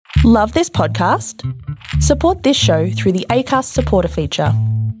Love this podcast? Support this show through the Acast supporter feature.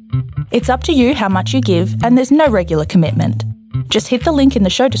 It's up to you how much you give, and there's no regular commitment. Just hit the link in the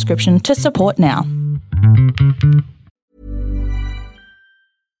show description to support now.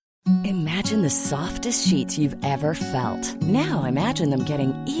 Imagine the softest sheets you've ever felt. Now imagine them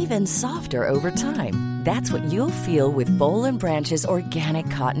getting even softer over time. That's what you'll feel with Boll & Branch's organic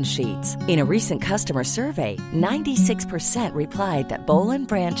cotton sheets. In a recent customer survey, 96% replied that Boll &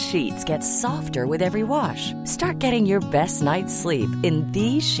 Branch sheets get softer with every wash. Start getting your best night's sleep in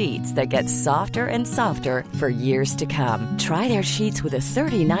these sheets that get softer and softer for years to come. Try their sheets with a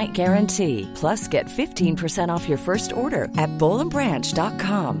 30-night guarantee. Plus, get 15% off your first order at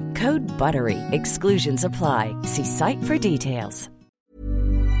bollandbranch.com. Code BUTTERY. Exclusions apply. See site for details.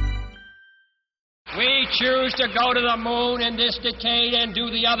 We choose to go to the moon in this decade and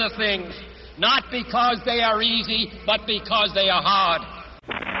do the other things, not because they are easy, but because they are hard.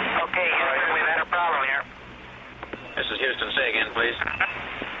 Okay, Houston, we've had a problem here. This is Houston. Say again, please.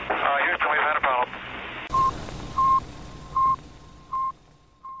 Houston, we've had a problem.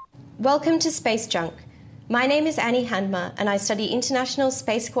 Welcome to Space Junk. My name is Annie Handmer, and I study international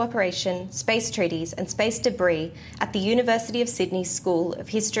space cooperation, space treaties and space debris at the University of Sydney School of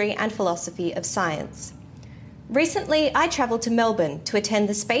History and Philosophy of Science. Recently, I travelled to Melbourne to attend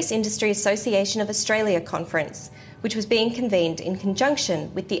the Space Industry Association of Australia conference, which was being convened in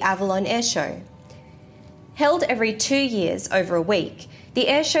conjunction with the Avalon Air Show. Held every 2 years over a week, the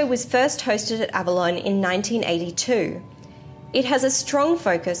air show was first hosted at Avalon in 1982. It has a strong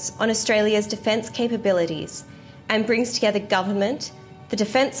focus on Australia's defence capabilities and brings together government, the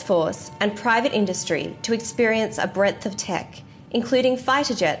Defence Force and private industry to experience a breadth of tech, including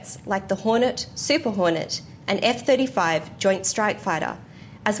fighter jets like the Hornet, Super Hornet and F-35 Joint Strike Fighter,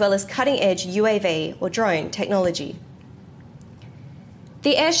 as well as cutting-edge UAV or drone technology.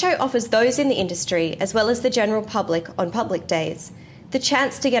 The airshow offers those in the industry, as well as the general public on public days, the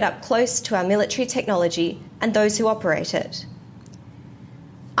chance to get up close to our military technology and those who operate it.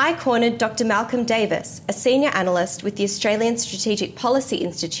 I cornered Dr. Malcolm Davis, a senior analyst with the Australian Strategic Policy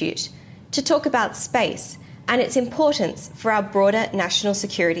Institute, to talk about space and its importance for our broader national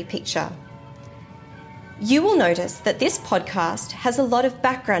security picture. You will notice that this podcast has a lot of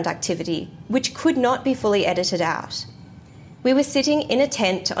background activity which could not be fully edited out. We were sitting in a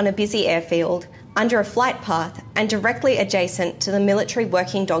tent on a busy airfield, under a flight path and directly adjacent to the military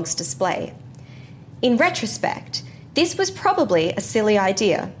working dogs display. In retrospect, this was probably a silly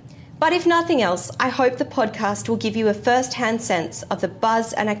idea, but if nothing else, I hope the podcast will give you a first-hand sense of the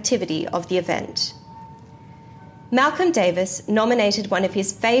buzz and activity of the event. Malcolm Davis nominated one of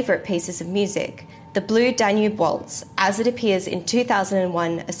his favourite pieces of music, the Blue Danube Waltz, as it appears in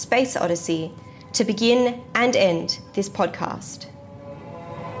 2001 A Space Odyssey, to begin and end this podcast.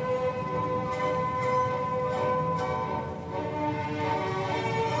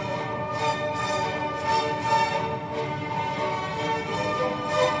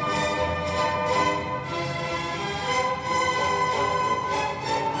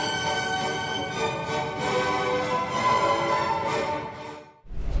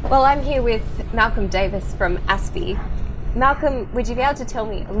 Well, I'm here with Malcolm Davis from ASPI. Malcolm, would you be able to tell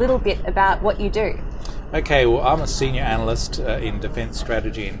me a little bit about what you do? Okay, well, I'm a senior analyst in defence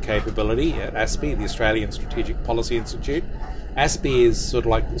strategy and capability at ASPI, the Australian Strategic Policy Institute. ASPI is sort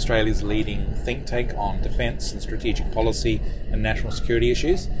of like Australia's leading think tank on defence and strategic policy and national security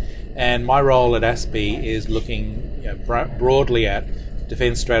issues. And my role at ASPI is looking broadly at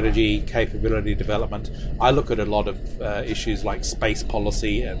defence strategy, capability development. I look at a lot of issues like space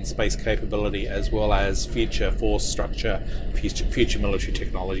policy and space capability, as well as future force structure, future military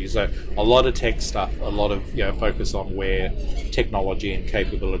technology. So a lot of tech stuff, a lot of focus on where technology and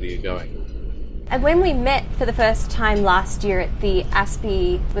capability are going. And when we met for the first time last year at the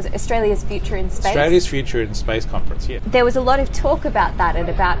ASPI, was it Australia's Future in Space? Australia's Future in Space conference, yeah. There was a lot of talk about that and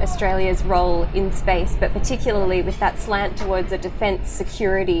about Australia's role in space, but particularly with that slant towards a defence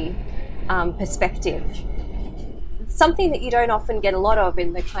security perspective. Something that you don't often get a lot of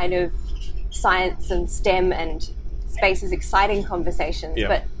in the kind of science and STEM and space is exciting conversations,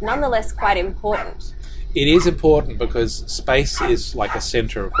 but nonetheless quite important. It is important because space is like a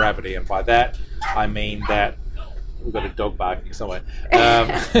centre of gravity, and by that I mean that we've got a dog barking somewhere.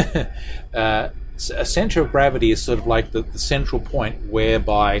 A centre of gravity is sort of like the central point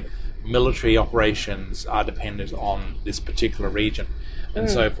whereby military operations are dependent on this particular region. And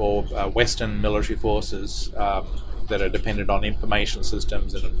so for Western military forces that are dependent on information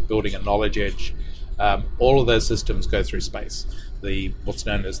systems and building a knowledge edge, All of those systems go through space. What's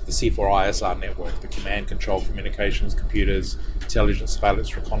known as the C4ISR network, the command, control, communications, computers, intelligence,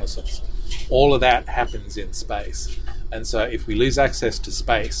 surveillance, reconnaissance. All of that happens in space. And so if we lose access to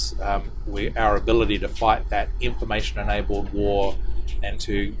space, our ability to fight that information-enabled war and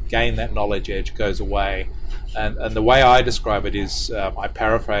to gain that knowledge edge goes away. And the way I describe it is, I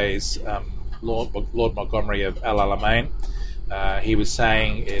paraphrase Lord Montgomery of El Alamein. He was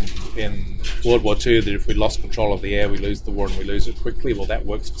saying in World War II that if we lost control of the air, we lose the war and we lose it quickly. Well, that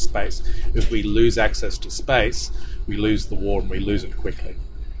works for space. If we lose access to space, we lose the war and we lose it quickly.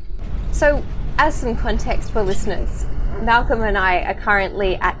 So, as some context for listeners, Malcolm and I are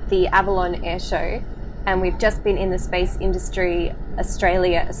currently at the Avalon Air Show, and we've just been in the Space Industry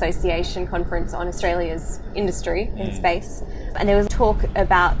Australia Association conference on Australia's industry in space. And there was talk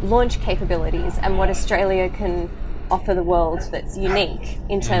about launch capabilities and what Australia can offer the world that's unique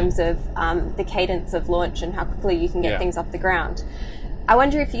in terms of the cadence of launch and how quickly you can get things off the ground. I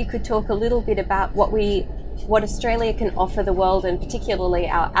wonder if you could talk a little bit about what Australia can offer the world, and particularly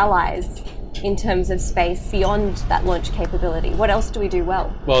our allies, in terms of space beyond that launch capability. What else do we do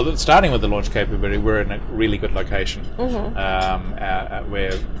well? Well, starting with the launch capability, we're in a really good location.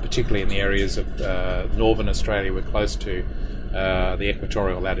 We're particularly in the areas of northern Australia. We're close to the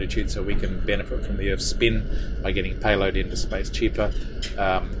equatorial latitude, so we can benefit from the Earth's spin by getting payload into space cheaper.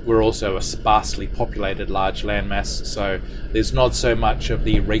 We're also a sparsely populated large landmass, so there's not so much of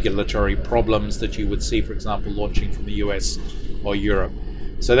the regulatory problems that you would see, for example, launching from the US or Europe.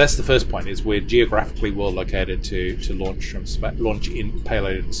 So that's the first point, is we're geographically well located to launch in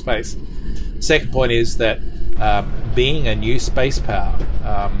payload into space. Second point is that being a new space power,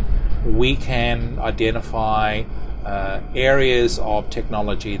 we can identify areas of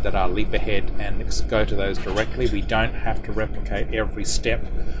technology that are leap ahead and go to those directly. We don't have to replicate every step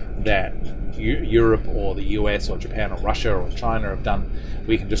that Europe or the US or Japan or Russia or China have done.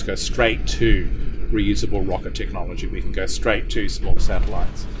 We can just go straight to reusable rocket technology. We can go straight to small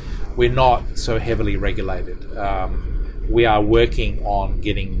satellites. We're not so heavily regulated. We are working on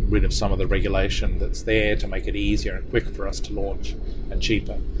getting rid of some of the regulation that's there to make it easier and quicker for us to launch and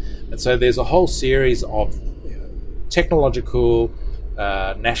cheaper. And so there's a whole series of technological,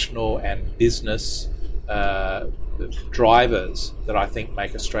 national and business drivers that I think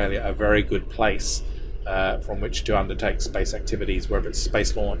make Australia a very good place from which to undertake space activities, whether it's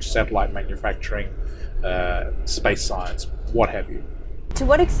space launch, satellite manufacturing, space science, what have you. To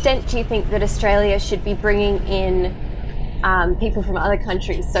what extent do you think that Australia should be bringing in people from other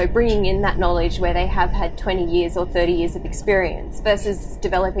countries, so bringing in that knowledge where they have had 20 years or 30 years of experience, versus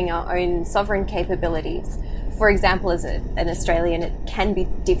developing our own sovereign capabilities? For example, as an Australian, it can be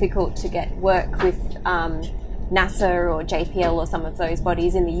difficult to get work with NASA or JPL or some of those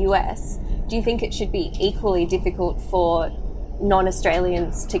bodies in the US. Do you think it should be equally difficult for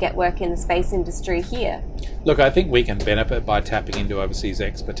non-Australians to get work in the space industry here? Look, I think we can benefit by tapping into overseas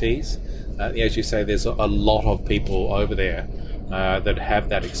expertise. As you say, there's a lot of people over there that have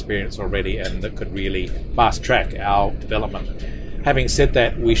that experience already and that could really fast-track our development. Having said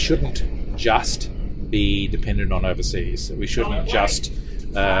that, we shouldn't just be dependent on overseas. We shouldn't just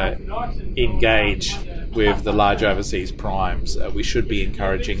engage with the large overseas primes. We should be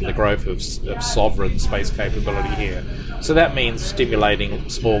encouraging the growth of sovereign space capability here. So that means stimulating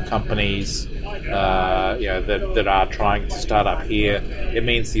small companies that are trying to start up here. It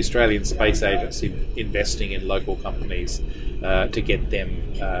means the Australian Space Agency investing in local companies to get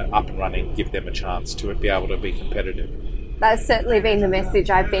them up and running, give them a chance to be able to be competitive. That's certainly been the message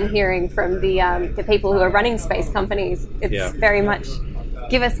I've been hearing from the people who are running space companies. It's very much,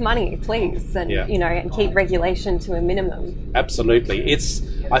 give us money, please, and and keep regulation to a minimum. Absolutely.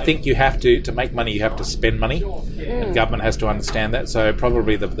 I think you have to make money, you have to spend money, and government has to understand that. So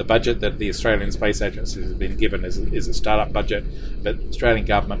probably the budget that the Australian Space Agency has been given is a startup budget, but the Australian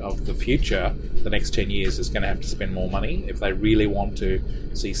government of the future, the next 10 years, is going to have to spend more money if they really want to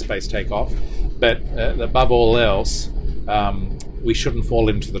see space take off. But above all else, we shouldn't fall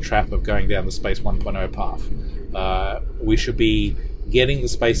into the trap of going down the Space 1.0 path. We should be getting the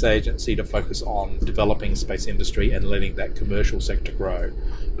space agency to focus on developing space industry and letting that commercial sector grow,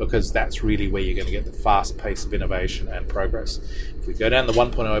 because that's really where you're going to get the fast pace of innovation and progress. If we go down the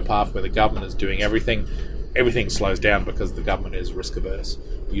 1.0 path where the government is doing everything slows down because the government is risk averse.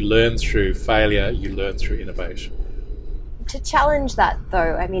 You learn through failure, you learn through innovation. To challenge that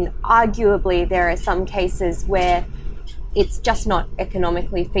though, I mean, arguably there are some cases where it's just not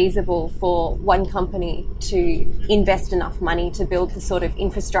economically feasible for one company to invest enough money to build the sort of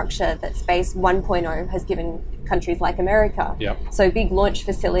infrastructure that Space 1.0 has given countries like America. Yep. So big launch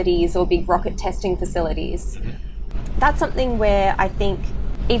facilities or big rocket testing facilities. Mm-hmm. That's something where I think,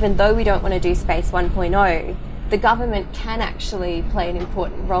 even though we don't want to do Space 1.0, the government can actually play an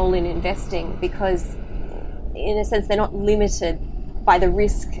important role in investing, because in a sense they're not limited by the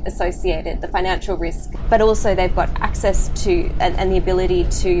risk associated, the financial risk, but also they've got access to and the ability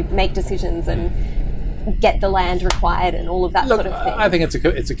to make decisions and get the land required and all of that sort of thing. I think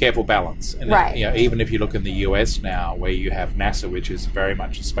it's a careful balance. And right. Even if you look in the US now, where you have NASA, which is very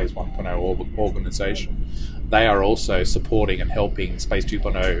much a Space 1.0 organization, they are also supporting and helping Space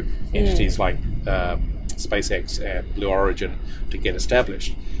 2.0 entities like SpaceX and Blue Origin to get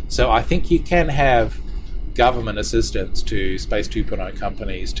established. So I think you can have government assistance to Space 2.0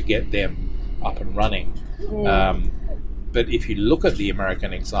 companies to get them up and running. But if you look at the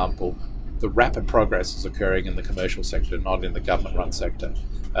American example, the rapid progress is occurring in the commercial sector, not in the government-run sector.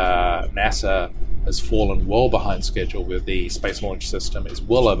 NASA has fallen well behind schedule with the Space Launch System, is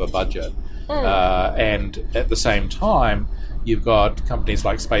well over budget. And at the same time, you've got companies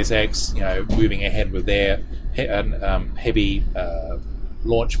like SpaceX, moving ahead with their heavy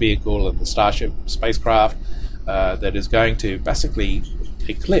launch vehicle and the Starship spacecraft that is going to basically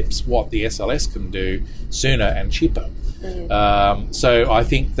eclipse what the SLS can do sooner and cheaper. So I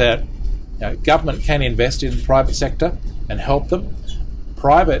think that government can invest in the private sector and help them.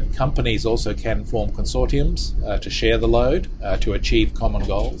 Private companies also can form consortiums to share the load, to achieve common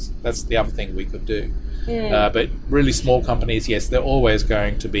goals. That's the other thing we could do. But really small companies, yes, they're always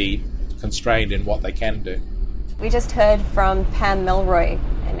going to be constrained in what they can do. We just heard from Pam Melroy,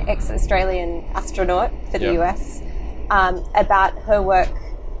 an ex-Australian astronaut for the US, about her work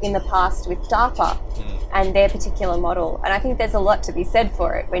in the past with DARPA and their particular model. And I think there's a lot to be said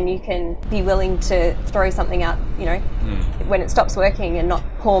for it when you can be willing to throw something out, when it stops working and not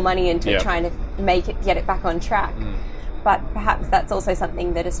pour money into trying to get it back on track. But perhaps that's also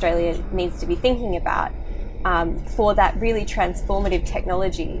something that Australia needs to be thinking about for that really transformative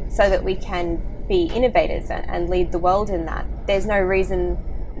technology, so that we can be innovators and lead the world in that. There's no reason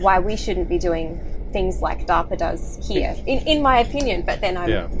why we shouldn't be doing things like DARPA does here, in my opinion, but then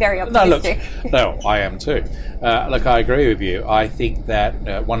I'm very optimistic. No, I am too. I agree with you. I think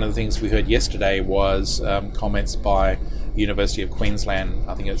that one of the things we heard yesterday was comments by University of Queensland,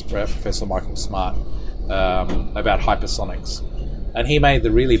 I think it's Professor Michael Smart, about hypersonics. And he made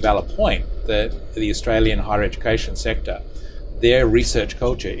the really valid point that the Australian higher education sector, their research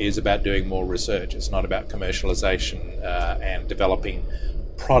culture is about doing more research. It's not about commercialization and developing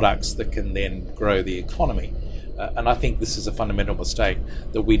products that can then grow the economy. And I think this is a fundamental mistake,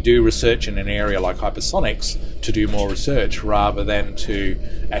 that we do research in an area like hypersonics to do more research rather than to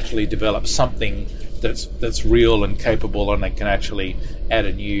actually develop something that's real and capable and that can actually add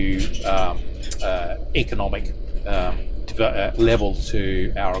a new economic level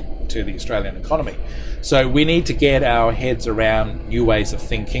to the Australian economy. So we need to get our heads around new ways of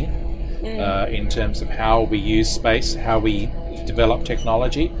thinking in terms of how we use space, how we develop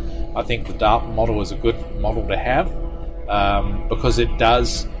technology. I think the DARPA model is a good model to have because it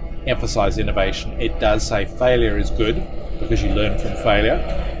does emphasize innovation. It does say failure is good because you learn from failure.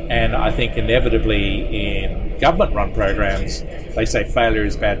 And I think inevitably in government-run programs, they say failure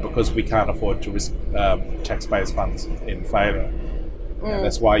is bad because we can't afford to risk taxpayers' funds in failure. And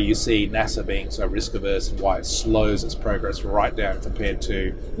that's why you see NASA being so risk-averse and why it slows its progress right down compared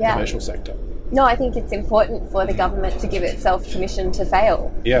to the commercial sector. No, I think it's important for the government to give itself permission to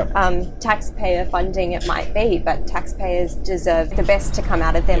fail. Taxpayer funding it might be, but taxpayers deserve the best to come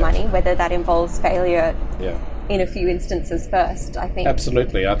out of their money, whether that involves failure in a few instances first. I think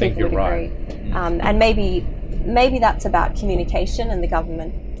absolutely. I think you're right. And maybe that's about communication and the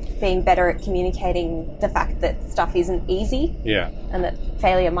government being better at communicating the fact that stuff isn't easy and that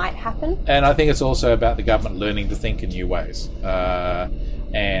failure might happen. And I think it's also about the government learning to think in new ways.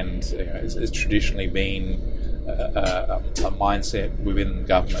 And it's traditionally been a mindset within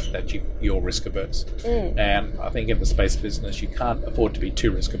government that you're risk averse. And I think in the space business you can't afford to be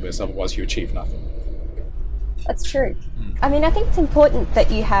too risk averse, otherwise you achieve nothing. That's true. I mean, I think it's important that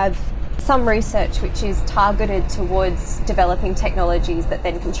you have some research which is targeted towards developing technologies that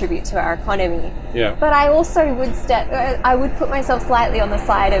then contribute to our economy. But I also would put myself slightly on the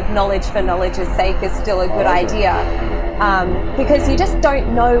side of knowledge for knowledge's sake is still a good idea. Because you just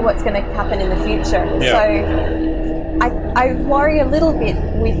don't know what's going to happen in the future. So I worry a little bit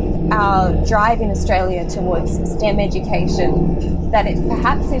with our drive in Australia towards STEM education that it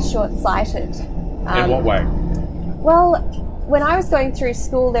perhaps is short-sighted. In what way? Well, when I was going through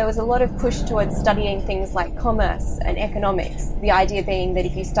school, there was a lot of push towards studying things like commerce and economics. The idea being that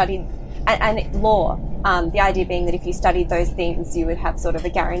if you studied, and law, the idea being that if you studied those things, you would have sort of a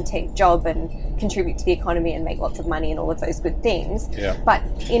guaranteed job and contribute to the economy and make lots of money and all of those good things. Yeah. But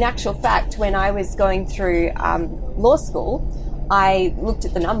in actual fact, when I was going through law school, I looked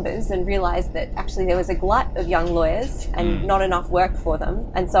at the numbers and realised that actually there was a glut of young lawyers and not enough work for them.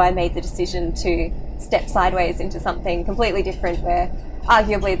 And so I made the decision to step sideways into something completely different where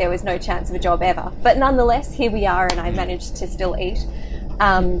arguably there was no chance of a job ever. But nonetheless, here we are, and I managed to still eat.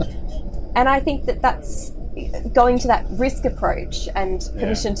 And I think that that's going to that risk approach and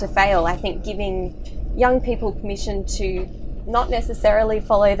permission to fail. I think giving young people permission to not necessarily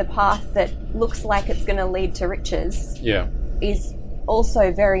follow the path that looks like it's going to lead to riches is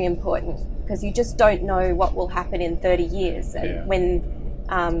also very important, because you just don't know what will happen in 30 years and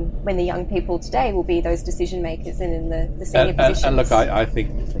when the young people today will be those decision makers and in the senior positions. And look, I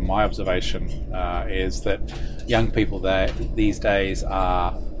think from my observation is that young people these days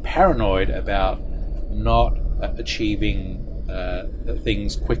are paranoid about not achieving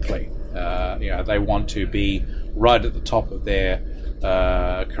things quickly. They want to be right at the top of their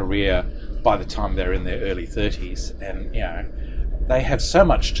career by the time they're in their early 30s, and they have so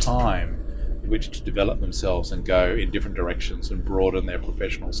much time in which to develop themselves and go in different directions and broaden their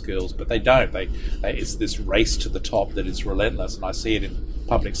professional skills, but they don't. It's this race to the top that is relentless, and I see it in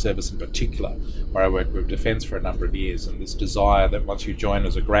public service in particular, where I worked with defence for a number of years, and this desire that once you join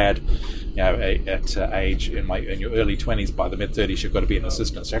as a grad, at age in your early 20s, by the mid 30s, you've got to be an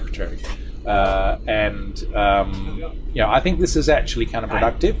assistant secretary, I think this is actually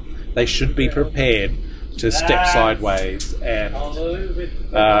counterproductive. They should be prepared to step sideways and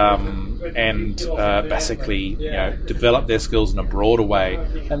basically develop their skills in a broader way.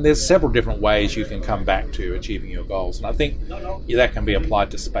 And there's several different ways you can come back to achieving your goals, and I think that can be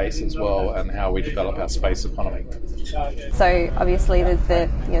applied to space as well and how we develop our space economy. So obviously there's the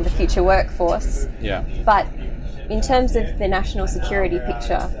future workforce. Yeah. But in terms of the national security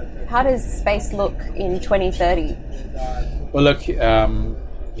picture, how does space look in 2030? Well, look.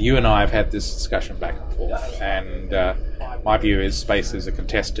 You and I have had this discussion back and forth, and my view is space is a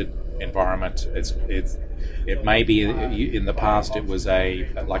contested environment. It may be in the past it was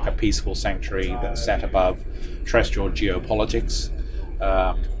like a peaceful sanctuary that sat above terrestrial geopolitics,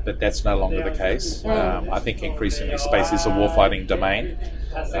 but that's no longer the case. I think increasingly space is a warfighting domain,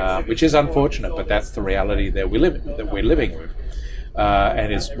 which is unfortunate, but that's the reality that we're living with.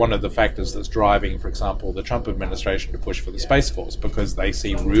 And is one of the factors that's driving, for example, the Trump administration to push for the Space Force, because they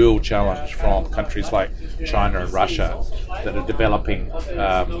see real challenge from countries like China and Russia that are developing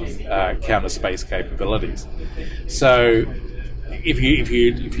counter space capabilities. So if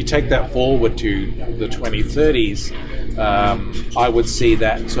you take that forward to the 2030s, I would see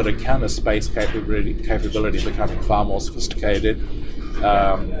that sort of counter space capability becoming far more sophisticated.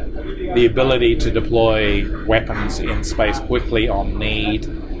 The ability to deploy weapons in space quickly on need,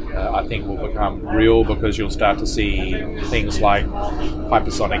 I think, will become real, because you'll start to see things like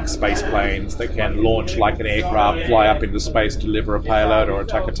hypersonic space planes that can launch like an aircraft, fly up into space, deliver a payload or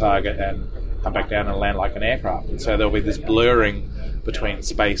attack a target, and come back down and land like an aircraft. And so there'll be this blurring between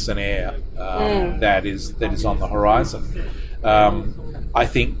space and air that is on the horizon. I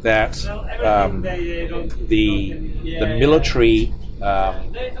think that the military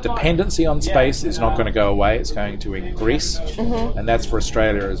dependency on space is not going to go away. It's going to increase, and that's for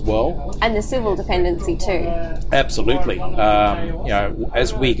Australia as well. And the civil dependency too. Absolutely.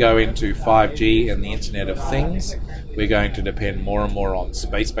 As we go into 5G and the Internet of Things, we're going to depend more and more on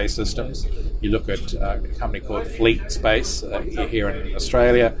space-based systems. You look at a company called Fleet Space here in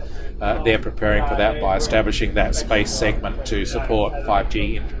Australia. They're preparing for that by establishing that space segment to support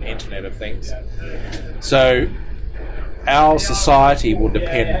 5G Internet of Things. So our society will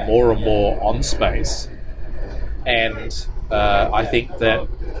depend more and more on space, and I think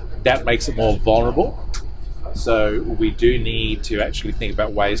that makes it more vulnerable. So we do need to actually think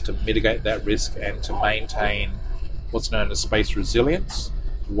about ways to mitigate that risk and to maintain what's known as space resilience,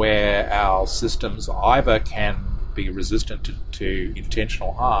 where our systems either can be resistant to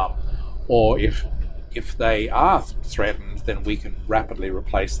intentional harm, or if they are threatened, then we can rapidly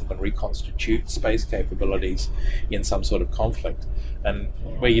replace them and reconstitute space capabilities in some sort of conflict. And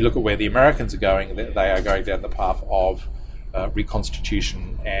where you look at where the Americans are going, they are going down the path of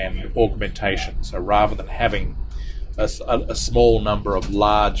reconstitution and augmentation. So rather than having a small number of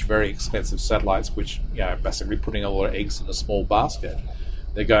large, very expensive satellites, which basically putting all their eggs in a small basket,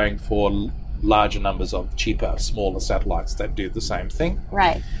 they're going for larger numbers of cheaper, smaller satellites that do the same thing.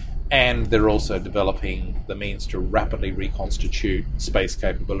 Right. And they're also developing the means to rapidly reconstitute space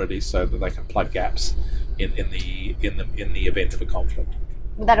capabilities so that they can plug gaps in the event of a conflict.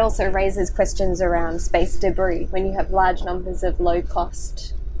 That also raises questions around space debris. When you have large numbers of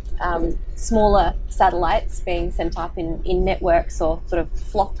low-cost, smaller satellites being sent up in networks or sort of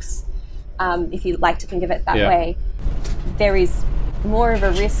flocks, if you like to think of it that way, there is more of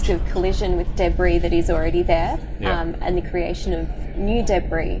a risk of collision with debris that is already there, and the creation of new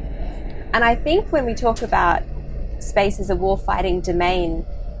debris. And I think when we talk about space as a warfighting domain,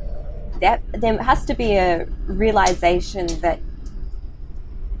 there has to be a realization that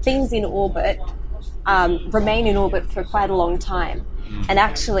things in orbit remain in orbit for quite a long time. And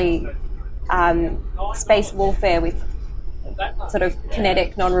actually, space warfare with sort of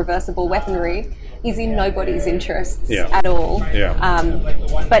kinetic, non-reversible weaponry is in nobody's interests at all.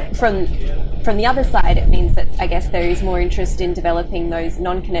 But from the other side, it means that I guess there is more interest in developing those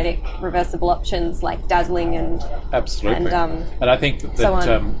non-kinetic reversible options like dazzling and absolutely. And I think that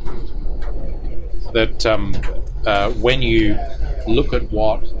so when you look at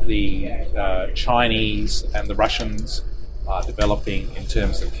what the Chinese and the Russians are developing in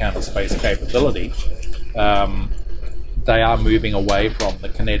terms of counter space capability, they are moving away from the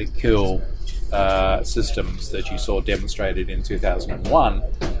kinetic kill systems that you saw demonstrated in 2001.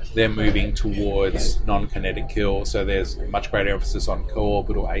 They're moving towards non-kinetic kill, so there's much greater emphasis on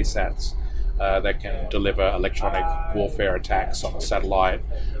co-orbital ASATs that can deliver electronic warfare attacks on a satellite.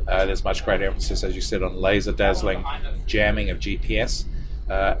 There's much greater emphasis, as you said, on laser dazzling, jamming of GPS,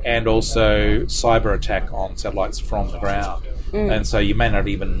 and also cyber attack on satellites from the ground. And so you may not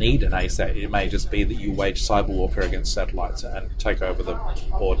even need an ASAT. It may just be that you wage cyber warfare against satellites and take over them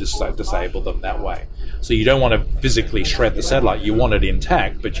or disable them that way. So you don't want to physically shred the satellite. You want it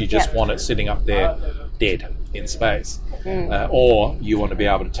intact, but you just want it sitting up there dead in space. Or you want to be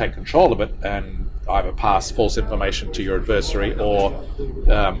able to take control of it and either pass false information to your adversary or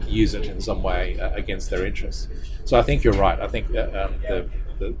use it in some way against their interests. So I think you're right. I think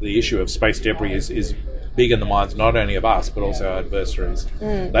the issue of space debris is big in the minds not only of us but also our adversaries.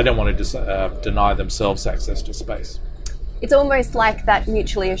 They don't want to deny themselves access to space. It's almost like that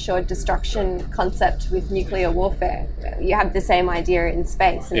mutually assured destruction concept with nuclear warfare. You have the same idea in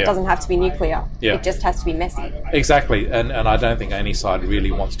space, and it doesn't have to be nuclear. It just has to be messy. Exactly, and I don't think any side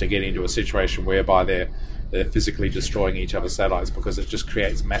really wants to get into a situation whereby they're physically destroying each other's satellites, because it just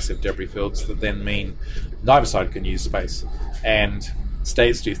creates massive debris fields that then mean neither side can use space. And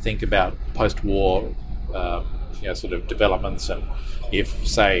states do think about post-war sort of developments, and if,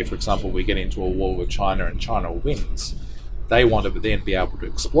 say, for example, we get into a war with China and China wins, they want to then be able to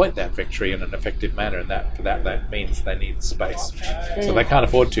exploit that victory in an effective manner, and that means they need space. So they can't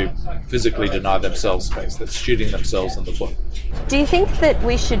afford to physically deny themselves space. That's shooting themselves in the foot. Do you think that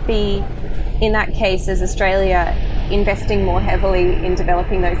we should be, in that case, as Australia, investing more heavily in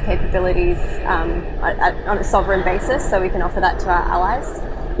developing those capabilities on a sovereign basis so we can offer that to our allies?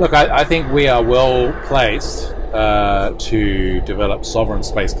 Look, I think we are well placed to develop sovereign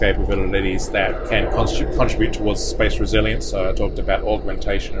space capabilities that can contribute towards space resilience. So I talked about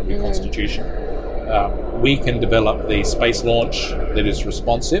augmentation and reconstitution. We can develop the space launch that is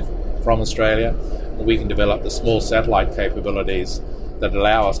responsive from Australia. We can develop the small satellite capabilities that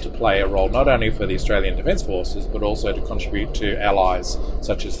allow us to play a role not only for the Australian Defence Forces but also to contribute to allies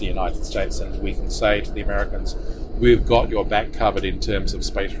such as the United States. And we can say to the Americans, we've got your back covered in terms of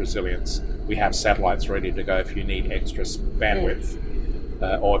space resilience. We have satellites ready to go if you need extra bandwidth,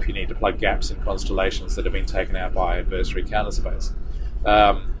 or if you need to plug gaps in constellations that have been taken out by adversary counterspace.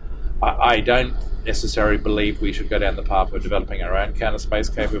 I don't necessarily believe we should go down the path of developing our own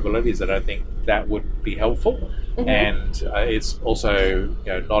counterspace capabilities. I don't think that would be helpful, and it's also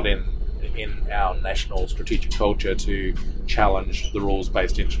not in our national strategic culture to challenge the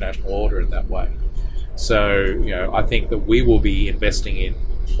rules-based international order in that way. So, I think that we will be investing in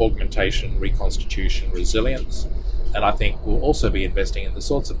augmentation, reconstitution, resilience, and I think we'll also be investing in the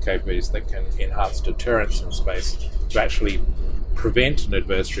sorts of capabilities that can enhance deterrence in space to actually prevent an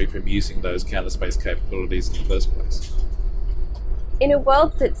adversary from using those counter-space capabilities in the first place. In a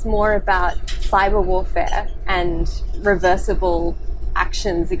world that's more about cyber warfare and reversible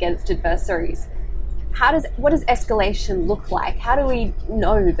actions against adversaries, what does escalation look like? How do we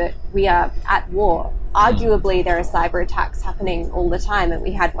know that we are at war? Arguably, there are cyber attacks happening all the time, and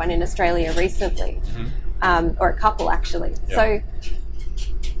we had one in Australia recently, or a couple actually. Yeah. So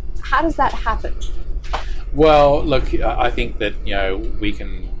how does that happen? Well, look, I think that we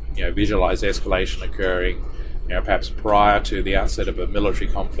can visualize escalation occurring perhaps prior to the outset of a military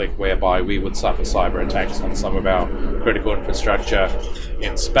conflict whereby we would suffer cyber attacks on some of our critical infrastructure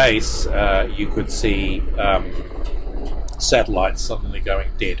in space, you could see satellites suddenly going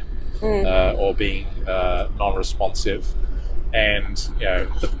dead or being non-responsive. And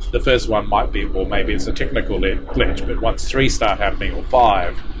the first one might be, well, maybe it's a technical glitch, but once 3 start happening, or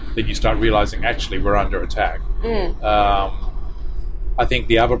 5, then you start realizing actually we're under attack. I think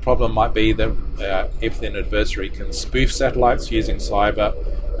the other problem might be that if an adversary can spoof satellites using cyber,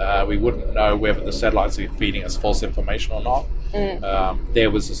 we wouldn't know whether the satellites are feeding us false information or not. There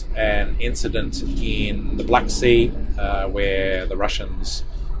was an incident in the Black Sea where the Russians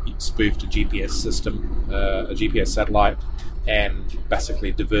spoofed a GPS system, a GPS satellite, and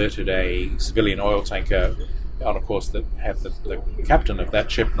basically diverted a civilian oil tanker on a course that had the captain of that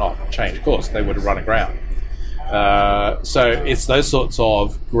ship not change course. They would have run aground. So it's those sorts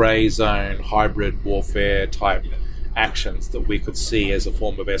of grey zone, hybrid warfare type actions that we could see as a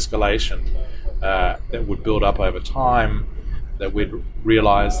form of escalation that would build up over time, that we'd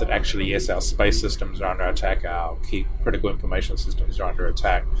realise that actually, yes, our space systems are under attack, our key critical information systems are under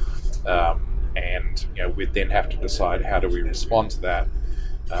attack, and we'd then have to decide how do we respond to that.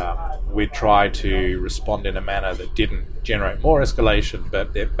 We'd try to respond in a manner that didn't generate more escalation,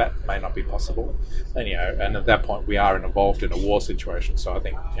 but that may not be possible. And at that point, we are involved in a war situation. So I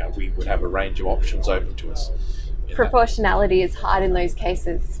think we would have a range of options open to us. Proportionality is hard in those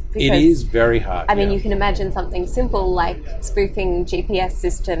cases. It is very hard. I mean, you can imagine something simple like spoofing GPS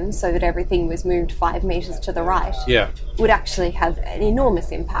systems so that everything was moved 5 meters to the right. Would actually have an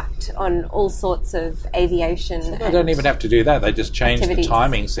enormous impact on all sorts of aviation. They don't even have to do that. They just change the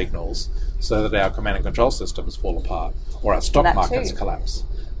timing signals so that our command and control systems fall apart or our stock markets collapse.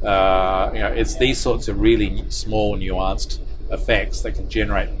 It's these sorts of really small, nuanced effects that can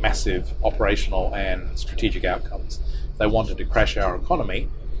generate massive operational and strategic outcomes. If they wanted to crash our economy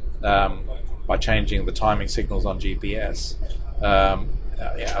by changing the timing signals on GPS,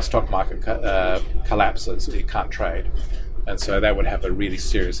 our stock market collapses. It can't trade. And so that would have a really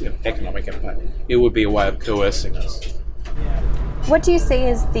serious economic impact. It would be a way of coercing us. What do you see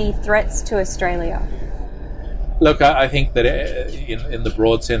as the threats to Australia? Look, I think that in the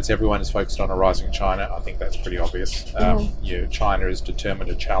broad sense, everyone is focused on a rising China. I think that's pretty obvious. China is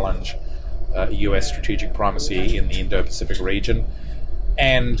determined to challenge US strategic primacy in the Indo-Pacific region,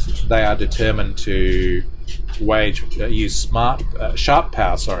 and they are determined to use sharp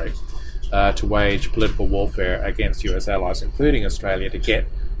power, to wage political warfare against US allies, including Australia, to get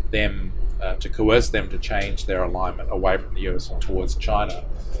them to coerce them to change their alignment away from the US and towards China.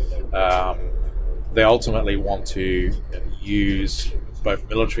 They ultimately want to use both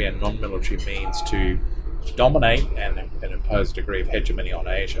military and non-military means to dominate and impose a degree of hegemony on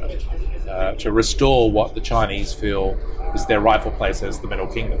Asia, to restore what the Chinese feel is their rightful place as the Middle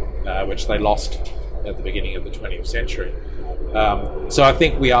Kingdom, which they lost at the beginning of the 20th century. So I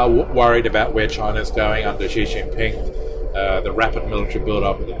think we are worried about where China's going under Xi Jinping, the rapid military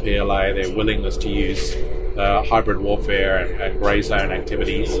build-up of the PLA, their willingness to use hybrid warfare and grey zone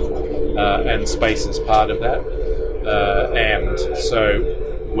activities, and space is part of that. And so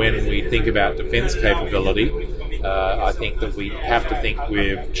when we think about defence capability, I think that we have to think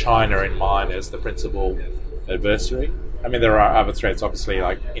with China in mind as the principal adversary. I mean, there are other threats, obviously,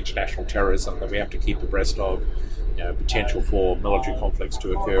 like international terrorism that we have to keep abreast of, potential for military conflicts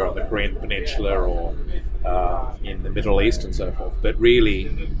to occur on the Korean Peninsula or in the Middle East and so forth. But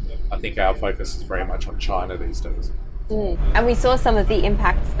really, I think our focus is very much on China these days. And we saw some of the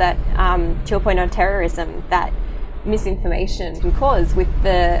impacts that, to your point on terrorism, that misinformation can cause with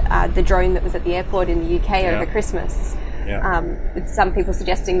the drone that was at the airport in the UK over Christmas. With some people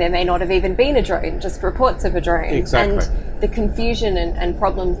suggesting there may not have even been a drone, just reports of a drone. Exactly. And the confusion and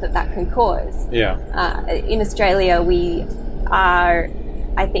problems that can cause. In Australia, we are,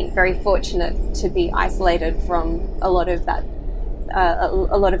 I think, very fortunate to be isolated from a lot of that,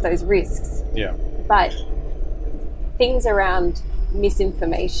 a lot of those risks. But things around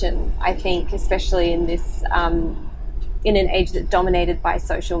misinformation, I think, especially in this in an age that's dominated by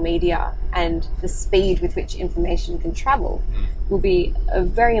social media and the speed with which information can travel, will be a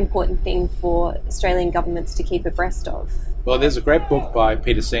very important thing for Australian governments to keep abreast of. Well, there's a great book by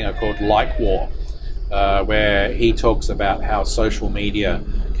Peter Singer called Like War, where he talks about how social media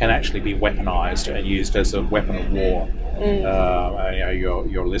can actually be weaponized and used as a weapon of war.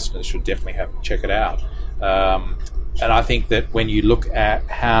 Your listeners should definitely check it out. And I think that when you look at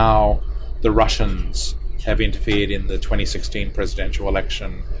how the Russians have interfered in the 2016 presidential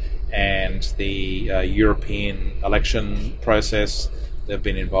election and the European election process, they've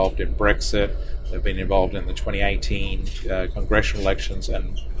been involved in Brexit, They've been involved in the 2018 congressional elections,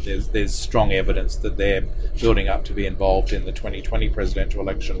 and there's strong evidence that they're building up to be involved in the 2020 presidential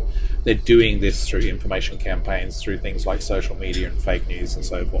election. They're doing this through information campaigns, through things like social media and fake news and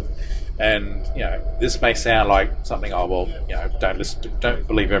so forth. And this may sound like something, don't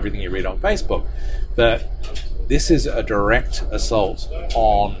believe everything you read on Facebook, but this is a direct assault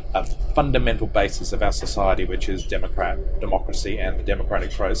on a fundamental basis of our society, which is democracy and the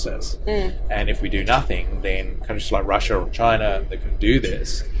democratic process. And if we do nothing, then countries like Russia or China that can do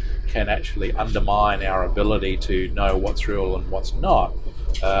this can actually undermine our ability to know what's real and what's not.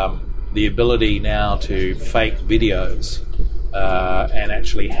 The ability now to fake videos and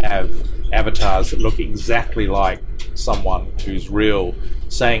actually have avatars that look exactly like someone who's real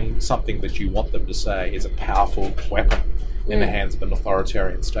saying something that you want them to say is a powerful weapon in the hands of an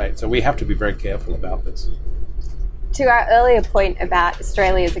authoritarian state. So we have to be very careful about this. To our earlier point about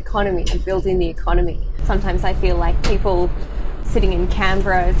Australia's economy and building the economy, sometimes I feel like people sitting in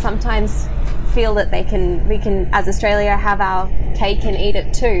Canberra sometimes feel that we can, as Australia, have our cake and eat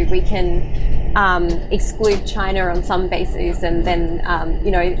it too. We can exclude China on some bases, and then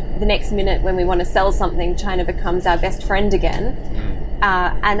the next minute when we want to sell something, China becomes our best friend again.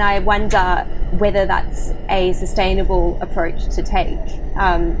 And I wonder whether that's a sustainable approach to take.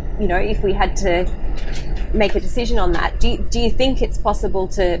 If we had to make a decision on that, do you think it's possible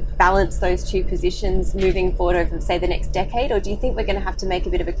to balance those two positions moving forward over, say, the next decade, or do you think we're going to have to make a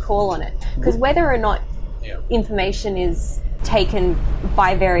bit of a call on it? Because whether or not information is taken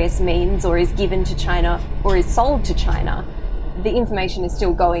by various means or is given to China or is sold to China, the information is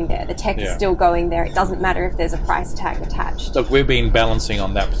still going there. The tech is still going there. It doesn't matter if there's a price tag attached. Look, we've been balancing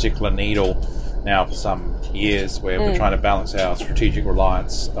on that particular needle now for some years, where we're trying to balance our strategic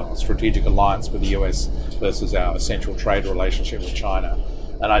alliance with the US versus our essential trade relationship with China.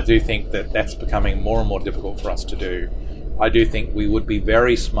 And I do think that that's becoming more and more difficult for us to do. I do think we would be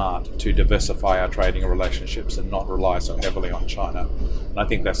very smart to diversify our trading relationships and not rely so heavily on China. And I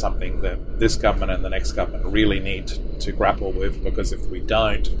think that's something that this government and the next government really need to grapple with, because if we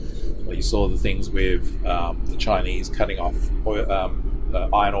don't, you saw the things with the Chinese cutting off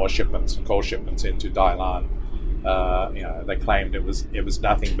iron ore shipments and coal shipments into Dalian. They claimed it was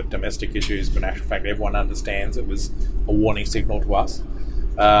nothing but domestic issues, but in actual fact everyone understands it was a warning signal to us.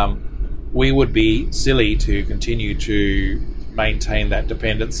 We would be silly to continue to maintain that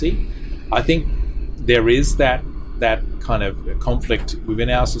dependency. I think there is that kind of conflict within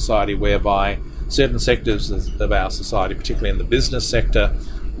our society whereby certain sectors of our society, particularly in the business sector,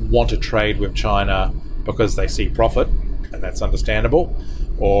 want to trade with China because they see profit, and that's understandable.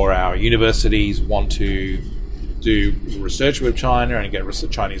 Or our universities want to do research with China and get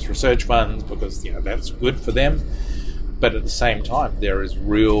Chinese research funds because that's good for them. But at the same time, there is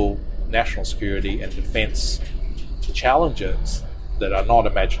real national security and defence challenges that are not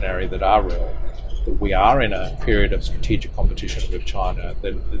imaginary, that are real. That we are in a period of strategic competition with China,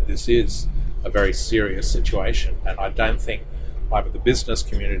 that this is a very serious situation. And I don't think either the business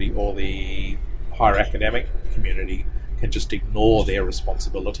community or the higher academic community can just ignore their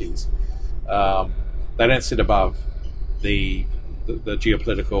responsibilities. They don't sit above the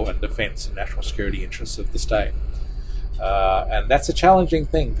geopolitical and defence and national security interests of the state. And that's a challenging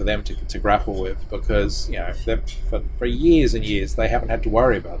thing for them to grapple with, because for years and years they haven't had to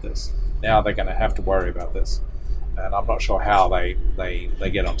worry about this. Now they're going to have to worry about this, and I'm not sure how they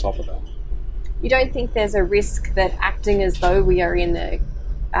get on top of that. You don't think there's a risk that acting as though we are in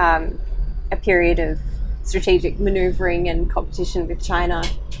a period of strategic manoeuvring and competition with China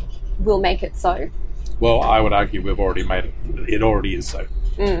will make it so? Well, I would argue we've already made it. It already is so.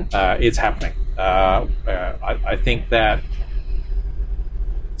 It's happening. I think that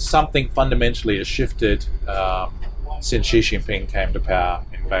something fundamentally has shifted since Xi Jinping came to power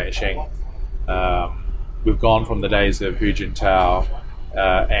in Beijing. We've gone from the days of Hu Jintao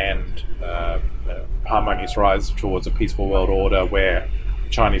and harmonious rise towards a peaceful world order where the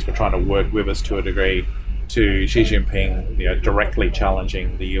Chinese were trying to work with us to a degree, to Xi Jinping directly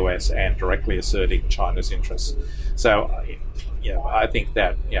challenging the US and directly asserting China's interests. So I think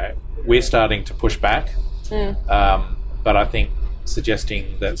that we're starting to push back, but I think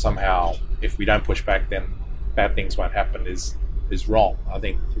suggesting that somehow if we don't push back then bad things won't happen is wrong. I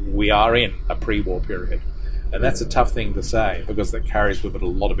think we are in a pre-war period, and that's a tough thing to say because that carries with it a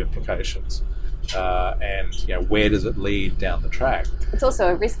lot of implications. And where does it lead down the track? It's also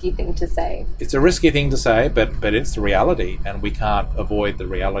a risky thing to say. It's a risky thing to say, but it's the reality, and we can't avoid the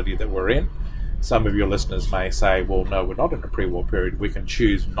reality that we're in. Some of your listeners may say, well, no, we're not in a pre-war period. We can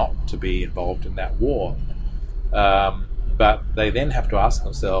choose not to be involved in that war. But they then have to ask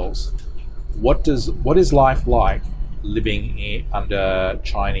themselves, what is life like living under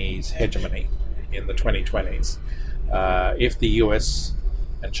Chinese hegemony in the 2020s? If the US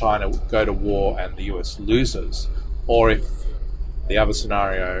and China go to war and the US loses, or if the other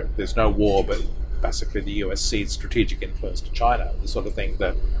scenario, there's no war, but basically the US cedes strategic influence to China, the sort of thing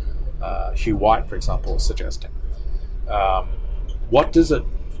that Hugh White, for example, is suggesting. What does it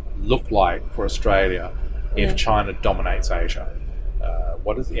look like for Australia if China dominates Asia?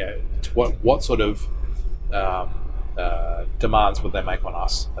 What sort of demands would they make on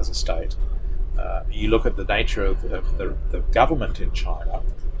us as a state? You look at the nature of the government in China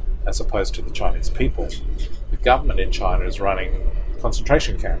as opposed to the Chinese people. The government in China is running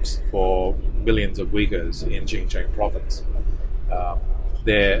concentration camps for millions of Uyghurs in Xinjiang province.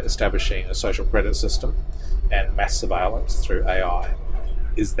 They're establishing a social credit system and mass surveillance through AI.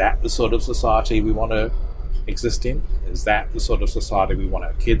 Is that the sort of society we want to exist in? Is that the sort of society we want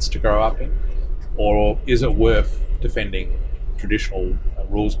our kids to grow up in? Or is it worth defending traditional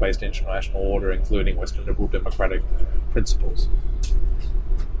rules-based international order, including Western liberal democratic principles?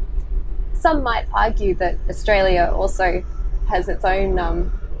 Some might argue that Australia also has its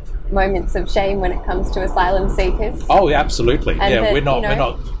own moments of shame when it comes to asylum seekers. Oh, yeah, absolutely. And yeah, that,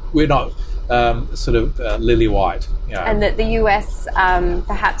 we're not sort of lily white. You know. And that the US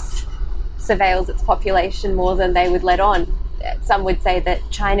perhaps surveils its population more than they would let on. Some would say that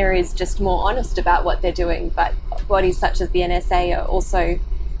China is just more honest about what they're doing, but bodies such as the NSA are also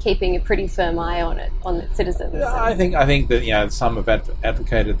keeping a pretty firm eye on its citizens. Yeah, I think that some have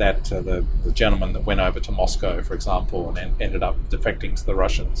advocated that. The gentleman that went over to Moscow, for example, and then ended up defecting to the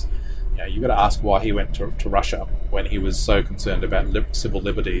Russians. You've got to ask why he went to Russia when he was so concerned about civil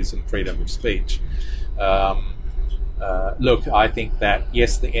liberties and freedom of speech. Look, I think that,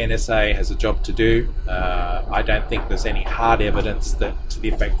 yes, the NSA has a job to do. I don't think there's any hard evidence that to the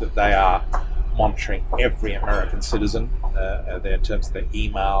effect that they are monitoring every American citizen in terms of their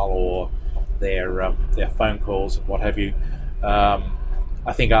email or their phone calls and what have you.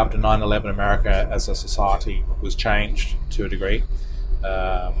 I think after 9/11, America as a society was changed to a degree,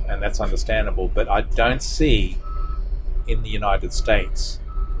 and that's understandable. But I don't see in the United States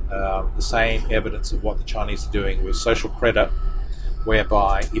the same evidence of what the Chinese are doing with social credit,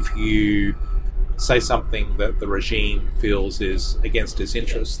 whereby if you say something that the regime feels is against its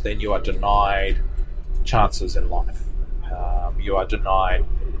interests, then you are denied chances in life. You are denied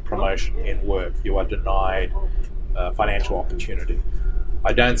promotion in work. You are denied financial opportunity.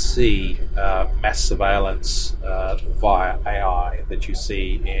 I don't see mass surveillance via AI that you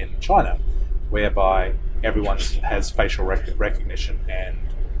see in China, whereby everyone has facial recognition and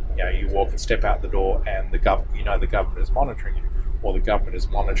you walk and step out the door and the government is monitoring you, or the government is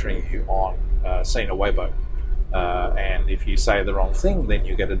monitoring you on Sina Weibo. And if you say the wrong thing, then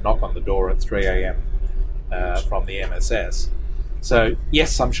you get a knock on the door at 3 a.m. From the MSS. So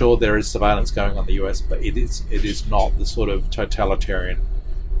yes, I'm sure there is surveillance going on the US, but it is not the sort of totalitarian,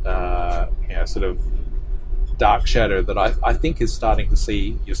 sort of dark shadow that I think you're starting to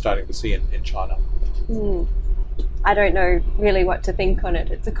see in China. I don't know really what to think on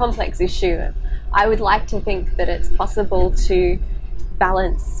it. It's a complex issue. I would like to think that it's possible to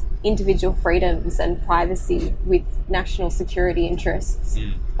balance individual freedoms and privacy with national security interests.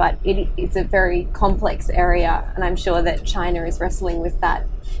 But it's a very complex area, and I'm sure that China is wrestling with that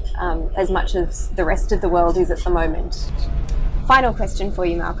as much as the rest of the world is at the moment. Final question for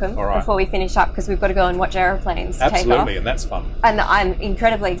you, Malcolm, before we finish up, because we've got to go and watch aeroplanes take off. Absolutely, and that's fun. And I'm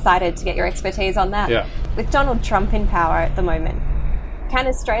incredibly excited to get your expertise on that. Yeah. With Donald Trump in power at the moment, can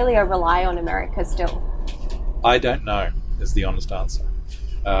Australia rely on America still? I don't know, is the honest answer.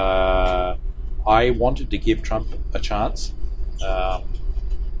 I wanted to give Trump a chance,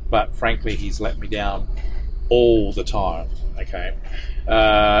 but frankly, he's let me down all the time. Okay,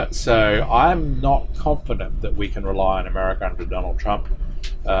 so I'm not confident that we can rely on America under Donald Trump.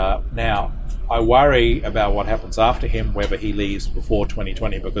 Now, I worry about what happens after him, whether he leaves before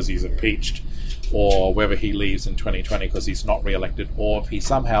 2020 because he's impeached, or whether he leaves in 2020 because he's not re-elected, or if he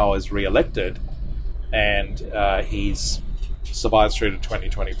somehow is re-elected and he's survives through to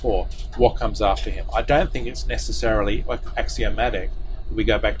 2024, what comes after him? I don't think it's necessarily axiomatic that we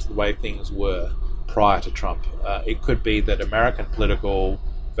go back to the way things were prior to Trump. It could be that American political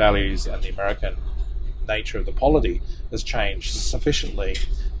values and the American nature of the polity has changed sufficiently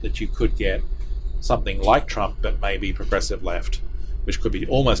that you could get something like Trump, but maybe progressive left, which could be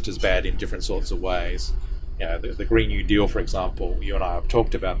almost as bad in different sorts of ways. The Green New Deal, for example, you and I have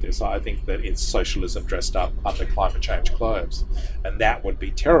talked about this. I think that it's socialism dressed up under climate change clothes. And that would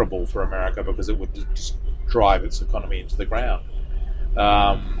be terrible for America because it would just drive its economy into the ground.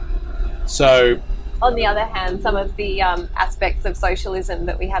 So, on the other hand, some of the aspects of socialism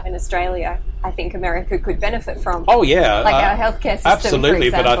that we have in Australia, I think America could benefit from. Oh yeah, like our healthcare system. Absolutely,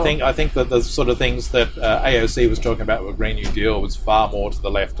 for example. but I think that the sort of things that AOC was talking about with Green New Deal was far more to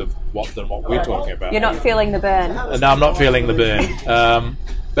the left of than what we're talking about. You're not feeling the burn. No, I'm not feeling the burn.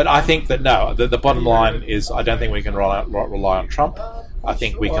 But I think that the bottom line is I don't think we can rely on Trump. I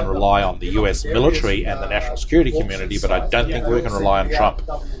think we can rely on the US military and the national security community, but I don't think we can rely on Trump,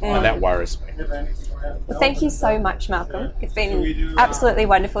 and that worries me. Well, thank you so much, Malcolm. It's been absolutely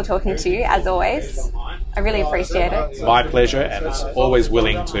wonderful talking to you, as always. I really appreciate it. My pleasure, and it's always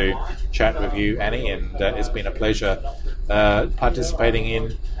willing to chat with you, Annie, and it's been a pleasure participating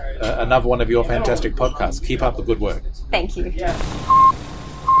in another one of your fantastic podcasts. Keep up the good work. Thank you.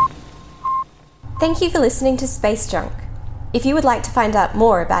 Thank you for listening to Space Junk. If you would like to find out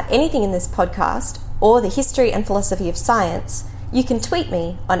more about anything in this podcast or the history and philosophy of science, you can tweet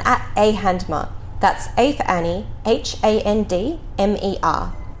me on @ahandmer. That's A for Annie, HANDMER.